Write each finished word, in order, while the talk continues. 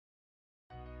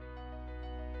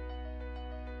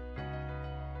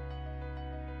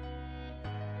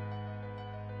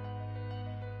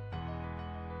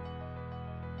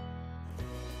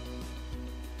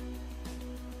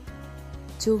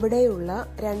ചുവടെയുള്ള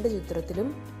രണ്ട് ചിത്രത്തിലും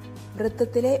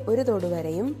വൃത്തത്തിലെ ഒരു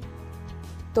തൊടുവരയും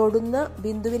തൊടുന്ന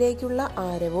ബിന്ദുവിലേക്കുള്ള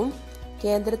ആരവും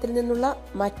കേന്ദ്രത്തിൽ നിന്നുള്ള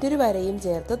മറ്റൊരു വരയും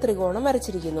ചേർത്ത് ത്രികോണം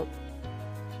വരച്ചിരിക്കുന്നു.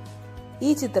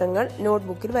 ഈ ചിത്രങ്ങൾ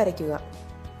നോട്ട്ബുക്കിൽ വരയ്ക്കുക.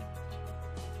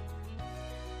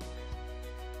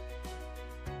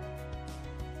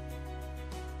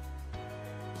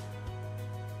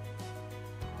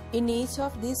 In each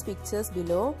of these pictures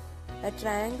below, a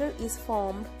triangle is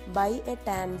formed by a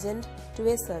tangent to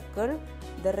a circle,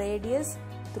 the radius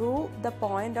through the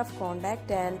point of contact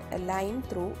and a line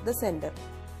through the center.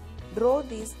 Draw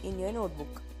these in your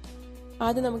notebook.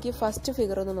 ആദ്യം നമുക്ക് ഈ first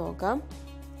figure ഒന്ന് നോക്കാം.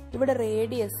 ഇവിടെ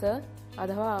radius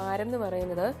അഥവാ ആരം എന്ന്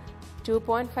പറയുന്നത്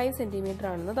 2.5 സെന്റിമീറ്റർ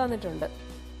ആണെന്ന് തന്നിട്ടുണ്ട്.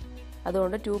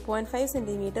 അതുകൊണ്ട് 2.5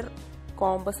 സെന്റിമീറ്റർ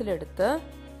കോമ്പസിലെടുത്ത്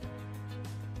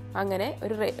അങ്ങനെ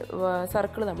ഒരു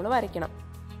സർക്കിൾ നമ്മൾ വരയ്ക്കണം.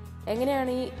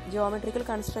 എങ്ങനെയാണ് ഈ ജിയോമെട്രിക്കൽ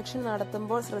കൺസ്ട്രക്ഷൻ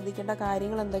നടത്തുമ്പോൾ ശ്രദ്ധിക്കേണ്ട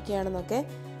കാര്യങ്ങൾ എന്തൊക്കെയാണെന്നൊക്കെ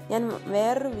ഞാൻ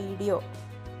വേറൊരു വീഡിയോ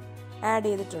ആഡ്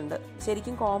ചെയ്തിട്ടുണ്ട്.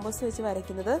 ശരിക്കും കോമ്പസ് വെച്ച്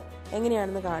വരയ്ക്കുന്നത്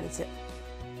എങ്ങനെയാണെന്ന് കാണിച്ച്.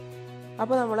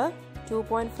 അപ്പോൾ നമ്മൾ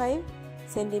 2.5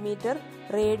 സെന്റിമീറ്റർ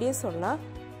റേഡിയസ് ഉള്ള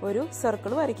ഒരു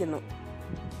സർക്കിൾ വരയ്ക്കുന്നു.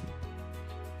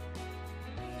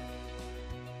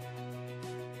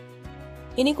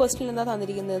 ഇനി ക്വസ്റ്റ്യൻ എന്താ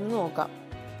തന്നിരിക്കുന്നതെന്ന് നോക്കാം.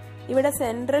 ഇവിടെ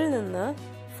സെൻട്രൽ നിന്ന്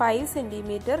 5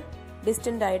 സെന്റിമീറ്റർ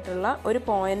ഡിസ്റ്റന്റ് ആയിട്ടുള്ള ഒരു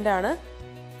പോയിന്റ് ആണ്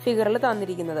ഫിഗറിൽ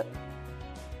തന്നിരിക്കുന്നത്.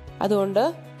 അതുകൊണ്ട്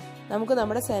നമുക്ക്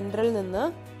നമ്മുടെ സെൻട്രൽ നിന്ന്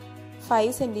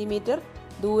 5 സെന്റിമീറ്റർ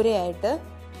ദൂരെയായിട്ട്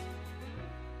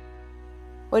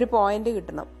ഒരു പോയിന്റ്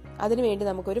കിട്ടണം. അതിനുവേണ്ടി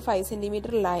നമുക്കൊരു 5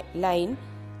 സെന്റിമീറ്റർ ലൈൻ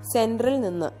സെൻട്രൽ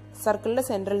നിന്ന് സർക്കിളിന്റെ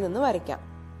സെൻട്രൽ നിന്ന് വരയ്ക്കാം.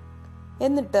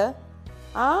 എന്നിട്ട്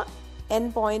ആ എൻ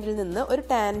പോയിന്റിൽ നിന്ന് ഒരു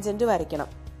ടാൻജന്റ് വരയ്ക്കണം.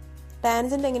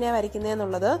 ടാൻജന്റ് എങ്ങനെയാണ്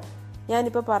വരയ്ക്കുന്നതെന്നുള്ളത്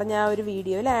ഞാനിപ്പോൾ പറഞ്ഞ ആ ഒരു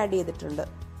വീഡിയോയിൽ ആഡ് ചെയ്തിട്ടുണ്ട്.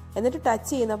 എന്നിട്ട് ടച്ച്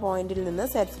ചെയ്യുന്ന പോയിന്റിൽ നിന്ന്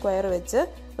സെറ്റ് സ്ക്വയർ വെച്ച്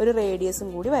ഒരു റേഡിയസും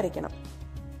കൂടി വരയ്ക്കണം.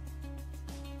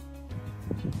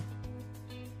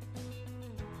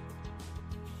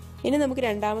 ഇനി നമുക്ക്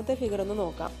രണ്ടാമത്തെ ഫിഗർ ഒന്ന്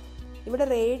നോക്കാം. ഇവിടെ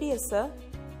റേഡിയസ്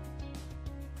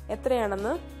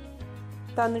എത്രയാണെന്ന്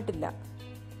തന്നിട്ടില്ല.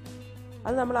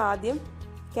 അത് നമ്മൾ ആദ്യം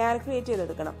കാൽക്കുലേറ്റ്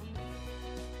ചെയ്തെടുക്കണം.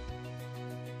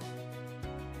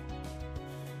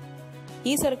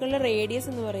 ഈ സർക്കിളിലെ റേഡിയസ്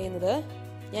എന്ന് പറയുന്നത്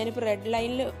ഞാനിപ്പോൾ റെഡ്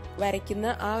ലൈനിൽ വരയ്ക്കുന്ന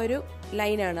ആ ഒരു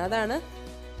ലൈനാണ്. അതാണ്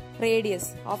റേഡിയസ്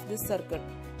ഓഫ് ദിസ് സർക്കിൾ.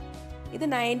 ഇത്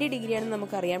 90 ഡിഗ്രി ആണെന്ന്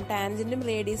നമുക്കറിയാം. ടാൻജന്റും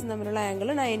റേഡിയസും തമ്മിലുള്ള ആംഗിൾ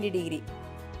 90 ഡിഗ്രി.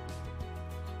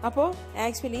 അപ്പോൾ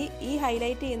ആക്ച്വലി ഈ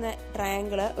ഹൈലൈറ്റ് ചെയ്യുന്ന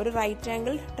ട്രയാങ്കിൾ ഒരു റൈറ്റ്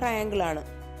ആംഗിൾ ട്രയാങ്കിൾ ആണ്.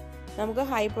 നമുക്ക്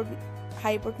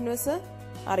ഹൈപ്പോട്ടന്യൂസ്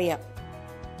അറിയാം,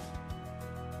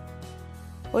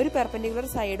 ഒരു പെർപെൻഡിക്കുലർ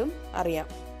സൈഡും അറിയാം.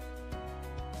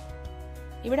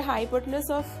 ഇവിടെ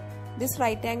hypotenuse of this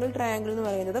right angle triangle എന്ന്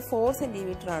പറയുന്നത് 4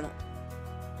 സെന്റിമീറ്റർ ആണ്.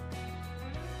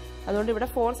 അതുകൊണ്ട് ഇവിടെ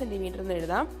 4 സെന്റിമീറ്റർ എന്ന്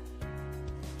എഴുതാം.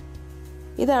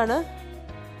 ഇതാണ്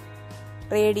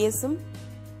റേഡിയസും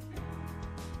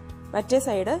മറ്റേ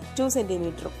സൈഡ് 2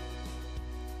 സെന്റിമീറ്ററും.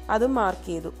 അതും മാർക്ക്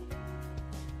ചെയ്തു.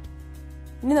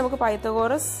 ഇനി നമുക്ക്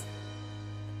പൈത്തഗോറസ്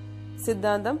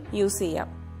സിദ്ധാന്തം യൂസ് ചെയ്യാം.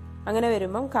 അങ്ങനെ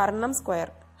വരുമ്പം കർണം സ്ക്വയർ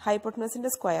ഹൈപ്പോട്ടനസിന്റെ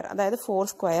സ്ക്വയർ അതായത് 4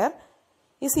 square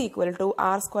is equal to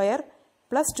r square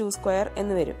plus 2 square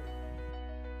എന്ന് വരും.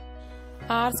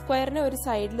 r സ്ക്വയറിനെ ഒരു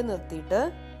സൈഡിൽ നിർത്തിയിട്ട്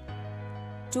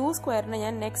 2 സ്ക്വയറിനെ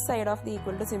ഞാൻ next side of the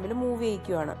equal to simple move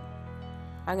ചെയ്യിക്കുകയാണ്.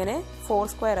 അങ്ങനെ 4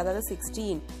 സ്ക്വയർ അതായത്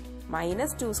 16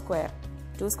 മൈനസ് 2 സ്ക്വയർ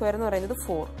 2 സ്ക്വയർ എന്ന് പറയുന്നത്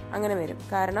 4 അങ്ങനെ വരും.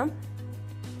 കാരണം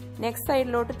നെക്സ്റ്റ്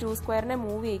സൈഡിലോട്ട് 2 സ്ക്വയറിനെ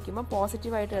മൂവ് ചെയ്യിക്കുമ്പോൾ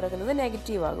പോസിറ്റീവായിട്ട് കിടക്കുന്നത്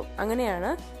നെഗറ്റീവ് ആകും. അങ്ങനെയാണ്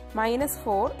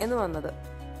 -4 എന്ന് വന്നത്.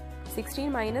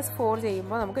 16 - 4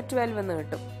 ചെയ്യുമ്പോൾ നമുക്ക് 12 എന്ന്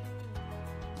കിട്ടും.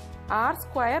 r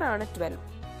സ്ക്വയർ ആണ് 12.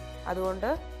 അതുകൊണ്ട്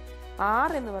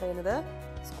r എന്ന് പറയുന്നത്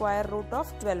സ്ക്വയർ റൂട്ട്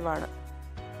ഓഫ് 12 ആണ്.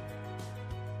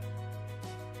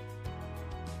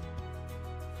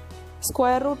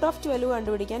 സ്ക്വയർ റൂട്ട് ഓഫ് 12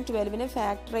 കണ്ടുപിടിക്കാൻ 12നെ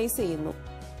ഫാക്ടറൈസ് ചെയ്യുന്നു.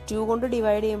 2 കൊണ്ട്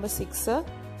ഡിവൈഡ് ചെയ്യുമ്പോൾ 6,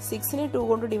 6നെ 2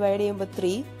 കൊണ്ട് ഡിവൈഡ് ചെയ്യുമ്പോൾ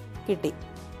 3 കിട്ടി.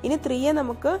 ഇനി 3യെ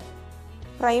നമുക്ക്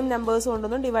പ്രൈം നമ്പേഴ്സ്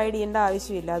കൊണ്ടൊന്നും ഡിവൈഡ് ചെയ്യേണ്ട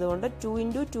ആവശ്യമില്ല. അതുകൊണ്ട് 2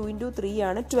 × 2 × 3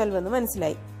 ആണ് 12 എന്ന്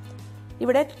മനസ്സിലായി.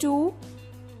 ഇവിടെ 2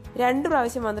 2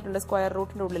 പ്രാവശ്യം വന്നിട്ടുണ്ട് സ്ക്വയർ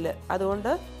റൂട്ടിന്റെ ഉള്ളിൽ.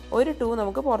 അതുകൊണ്ട് ഒരു 2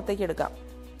 നമുക്ക് പുറത്തേക്ക് എടുക്കാം.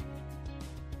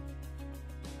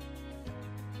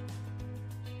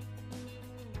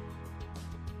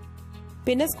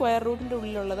 പിന്നെ സ്ക്വയർ റൂട്ടിന്റെ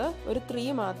ഉള്ളിലുള്ളത് ഒരു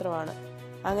 3 മാത്രമാണ്.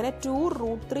 അങ്ങനെ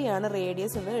 2√3 ആണ്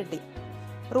റേഡിയസ് എന്ന് കിട്ടി.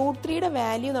 √3യുടെ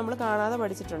വാല്യൂ നമ്മൾ കാണാതെ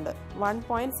പഠിച്ചിട്ടുണ്ട്,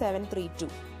 1.732.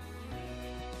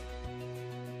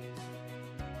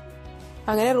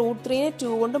 അങ്ങനെ √3നെ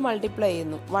 2 കൊണ്ട് മൾട്ടിപ്ലൈ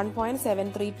ചെയ്യുന്നു.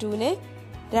 1.732നെ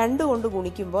 2 കൊണ്ട്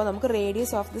ഗുണിക്കുമ്പോൾ നമുക്ക്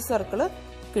റേഡിയസ് ഓഫ് ദി സർക്കിൾ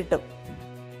കിട്ടും.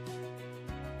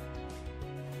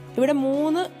 ഇവിടെ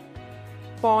 3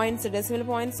 പോയിന്റ്സ് ഡെസിമൽ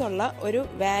പോയിന്റ്സ് ഉള്ള ഒരു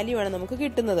വാല്യൂ ആണ് നമുക്ക്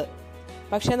കിട്ടുന്നത്.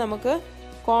 പക്ഷെ നമുക്ക്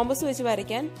കോമ്പസ് വെച്ച്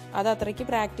വരയ്ക്കാൻ അത് അത്രയ്ക്ക്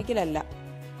പ്രാക്ടിക്കൽ അല്ല.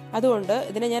 അതുകൊണ്ട്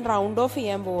ഇതിനെ ഞാൻ റൗണ്ട് ഓഫ്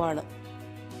ചെയ്യാൻ പോവാണ്.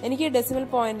 എനിക്ക് ഡെസിമൽ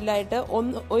പോയിന്റിലായിട്ട്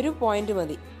ഒരു പോയിന്റ്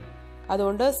മതി.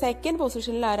 അതുകൊണ്ട് സെക്കൻഡ്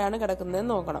പൊസിഷനിൽ ആരാണ്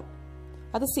കിടക്കുന്നതെന്ന് നോക്കണം.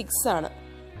 അത് 6 ആണ്.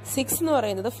 6 എന്ന്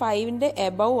പറയുന്നത് 5ന്റെ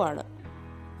എബവ് ആണ്.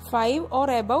 5 ഓർ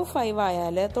എബവ് 5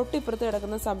 ആയാൽ തൊട്ടിപ്പുറത്ത്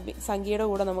കിടക്കുന്ന സംഖ്യയുടെ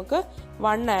കൂടെ നമുക്ക്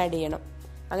 1 ആഡ് ചെയ്യണം.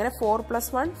 അങ്ങനെ 4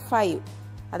 + 1 5.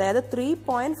 അതായത്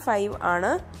 3.5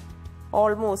 ആണ്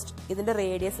ഓൾമോസ്റ്റ് ഇതിന്റെ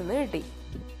റേഡിയസ് എന്ന് കിട്ടി.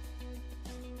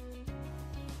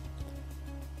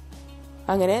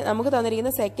 അങ്ങനെ നമുക്ക്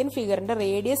തന്നിരിക്കുന്ന സെക്കൻഡ് ഫിഗറിന്റെ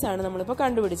റേഡിയസ് ആണ് നമ്മളിപ്പോൾ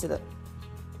കണ്ടുപിടിച്ചത്.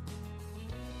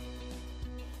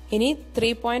 ഇനി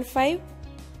 3.5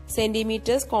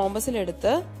 സെന്റിമീറ്റേഴ്സ്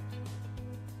കോമ്പസിലെടുത്ത്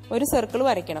ഒരു സർക്കിൾ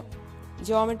വരയ്ക്കണം.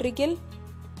 ജിയോമെട്രിക്കൽ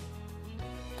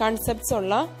കൺസെപ്റ്റ്സ്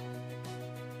ഉള്ള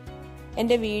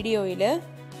എൻ്റെ വീഡിയോയിൽ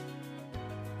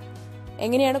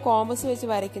എങ്ങനെയാണ് കോമ്പസ് വെച്ച്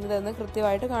വരയ്ക്കുന്നതെന്ന്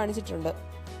കൃത്യമായിട്ട് കാണിച്ചിട്ടുണ്ട്.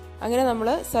 അങ്ങനെ നമ്മൾ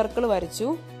സർക്കിൾ വരച്ചു.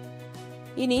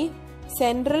 ഇനി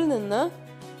സെൻട്രൽ നിന്ന്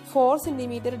 4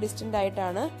 സെന്റിമീറ്റർ ഡിസ്റ്റന്റ്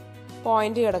ആയിട്ടാണ്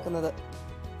പോയിന്റ് കിടക്കുന്നത്.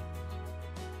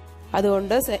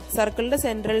 അതുകൊണ്ട് സർക്കിളിന്റെ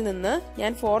സെൻട്രൽ നിന്ന്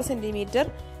ഞാൻ 4 സെന്റിമീറ്റർ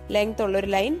ലെങ്ത് ഉള്ളൊരു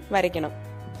ലൈൻ വരയ്ക്കണം.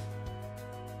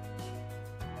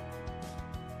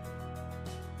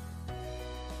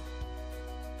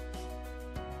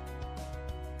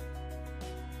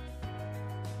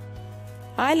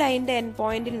 ആ ലൈനിന്റെ എൻഡ്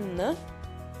പോയിന്റിൽ നിന്ന്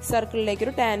സർക്കിളിലേക്ക്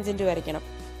ഒരു ടാൻജന്റ് വരയ്ക്കണം.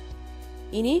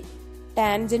 ഇനി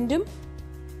ടാൻജന്റും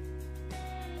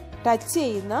ടച്ച്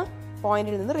ചെയ്യുന്ന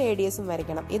പോയിന്റിൽ നിന്ന് റേഡിയസും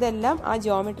വരയ്ക്കണം. ഇതെല്ലാം ആ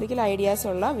ജിയോമെട്രിക്കൽ ഐഡിയാസ്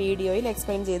ഉള്ള വീഡിയോയിൽ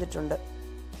എക്സ്പ്ലെയിൻ ചെയ്തിട്ടുണ്ട്.